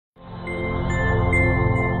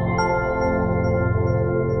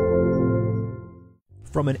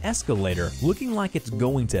From an escalator looking like it's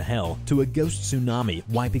going to hell to a ghost tsunami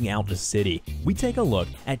wiping out a city, we take a look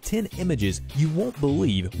at 10 images you won't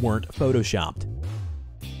believe weren't photoshopped.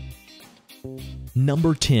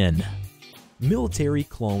 Number 10. Military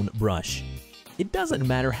clone brush. It doesn't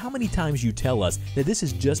matter how many times you tell us that this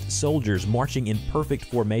is just soldiers marching in perfect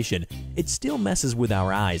formation, it still messes with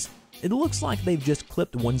our eyes. It looks like they've just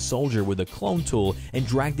clipped one soldier with a clone tool and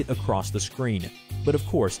dragged it across the screen. But of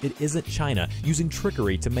course, it isn't China using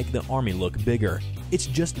trickery to make the army look bigger. It's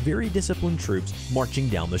just very disciplined troops marching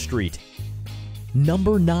down the street.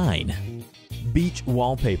 Number 9. Beach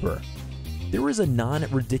wallpaper. There is a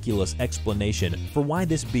non-ridiculous explanation for why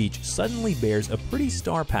this beach suddenly bears a pretty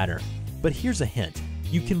star pattern. But here's a hint.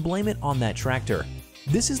 You can blame it on that tractor.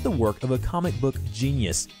 This is the work of a comic book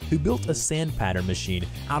genius who built a sand pattern machine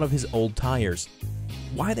out of his old tires.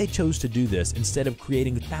 Why they chose to do this instead of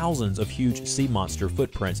creating thousands of huge sea monster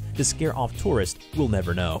footprints to scare off tourists, we'll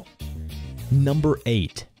never know. Number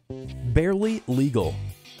 8. Barely legal.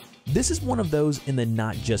 This is one of those in the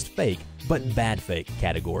not just fake, but bad fake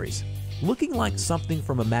categories. Looking like something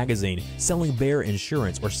from a magazine selling bear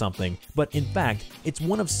insurance or something, but in fact, it's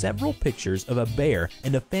one of several pictures of a bear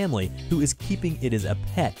and a family who is keeping it as a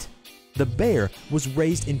pet. The bear was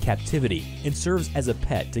raised in captivity and serves as a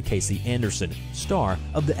pet to Casey Anderson, star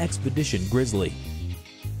of the Expedition Grizzly.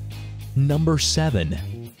 Number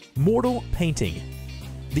 7. Mortal painting.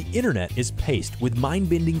 The internet is paced with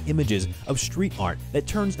mind-bending images of street art that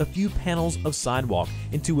turns a few panels of sidewalk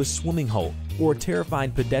into a swimming hole or a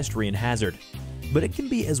terrified pedestrian hazard. But it can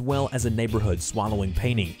be as well as a neighborhood swallowing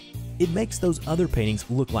painting. It makes those other paintings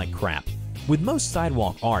look like crap. With most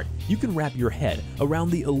sidewalk art, you can wrap your head around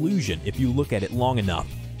the illusion if you look at it long enough.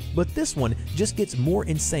 But this one just gets more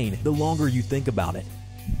insane the longer you think about it.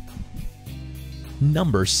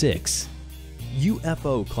 Number 6.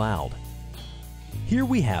 UFO cloud. Here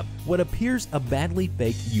we have what appears a badly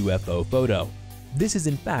faked UFO photo. This is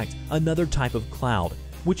in fact another type of cloud,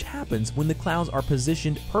 which happens when the clouds are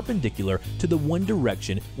positioned perpendicular to the one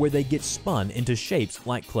direction where they get spun into shapes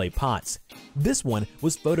like clay pots. This one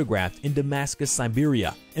was photographed in Damascus,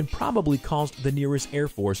 Siberia, and probably caused the nearest Air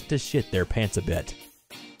Force to shit their pants a bit.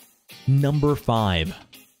 Number 5.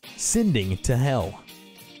 Sending to hell.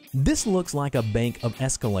 This looks like a bank of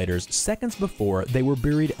escalators seconds before they were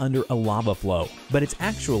buried under a lava flow, but it's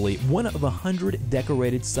actually one of 100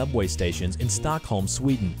 decorated subway stations in Stockholm,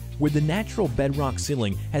 Sweden, where the natural bedrock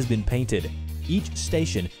ceiling has been painted. Each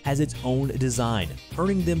station has its own design,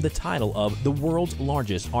 earning them the title of the world's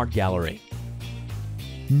largest art gallery.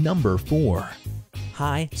 Number 4.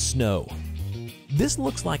 High snow. This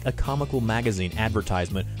looks like a comical magazine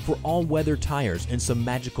advertisement for all-weather tires in some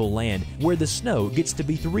magical land where the snow gets to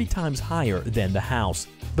be 3 times higher than the house.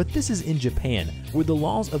 But this is in Japan, where the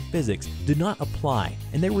laws of physics do not apply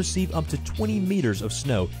and they receive up to 20 meters of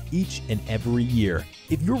snow each and every year.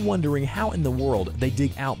 If you're wondering how in the world they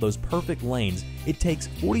dig out those perfect lanes, it takes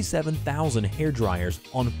 47,000 hair dryers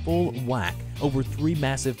on full whack over 3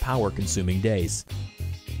 massive power-consuming days.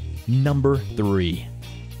 Number 3.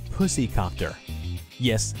 Pussy Copter.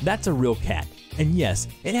 Yes, that's a real cat, and yes,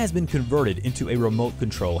 it has been converted into a remote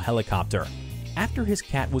control helicopter. After his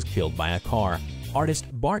cat was killed by a car, artist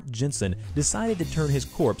Bart Jensen decided to turn his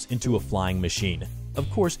corpse into a flying machine. Of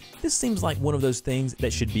course, this seems like one of those things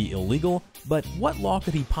that should be illegal, but what law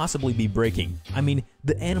could he possibly be breaking? I mean,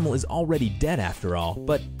 the animal is already dead after all,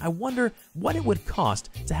 but I wonder what it would cost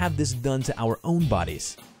to have this done to our own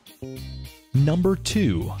bodies. Number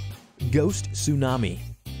 2. Ghost Tsunami.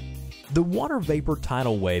 The water vapor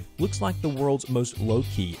tidal wave looks like the world's most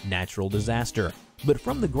low-key natural disaster, but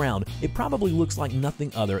from the ground, it probably looks like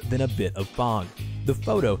nothing other than a bit of fog. The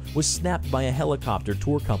photo was snapped by a helicopter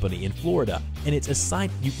tour company in Florida, and it's a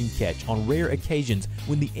sight you can catch on rare occasions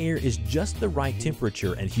when the air is just the right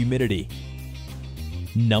temperature and humidity.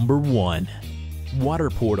 Number 1. Water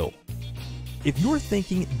portal. If you're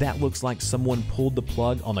thinking that looks like someone pulled the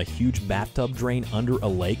plug on a huge bathtub drain under a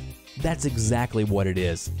lake, that's exactly what it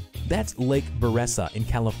is. That's Lake Beressa in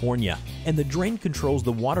California, and the drain controls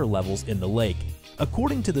the water levels in the lake.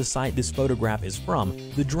 According to the site this photograph is from,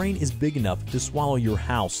 the drain is big enough to swallow your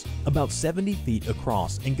house, about 70 feet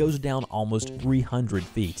across, and goes down almost 300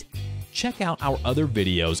 feet. Check out our other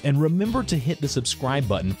videos and remember to hit the subscribe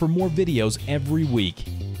button for more videos every week.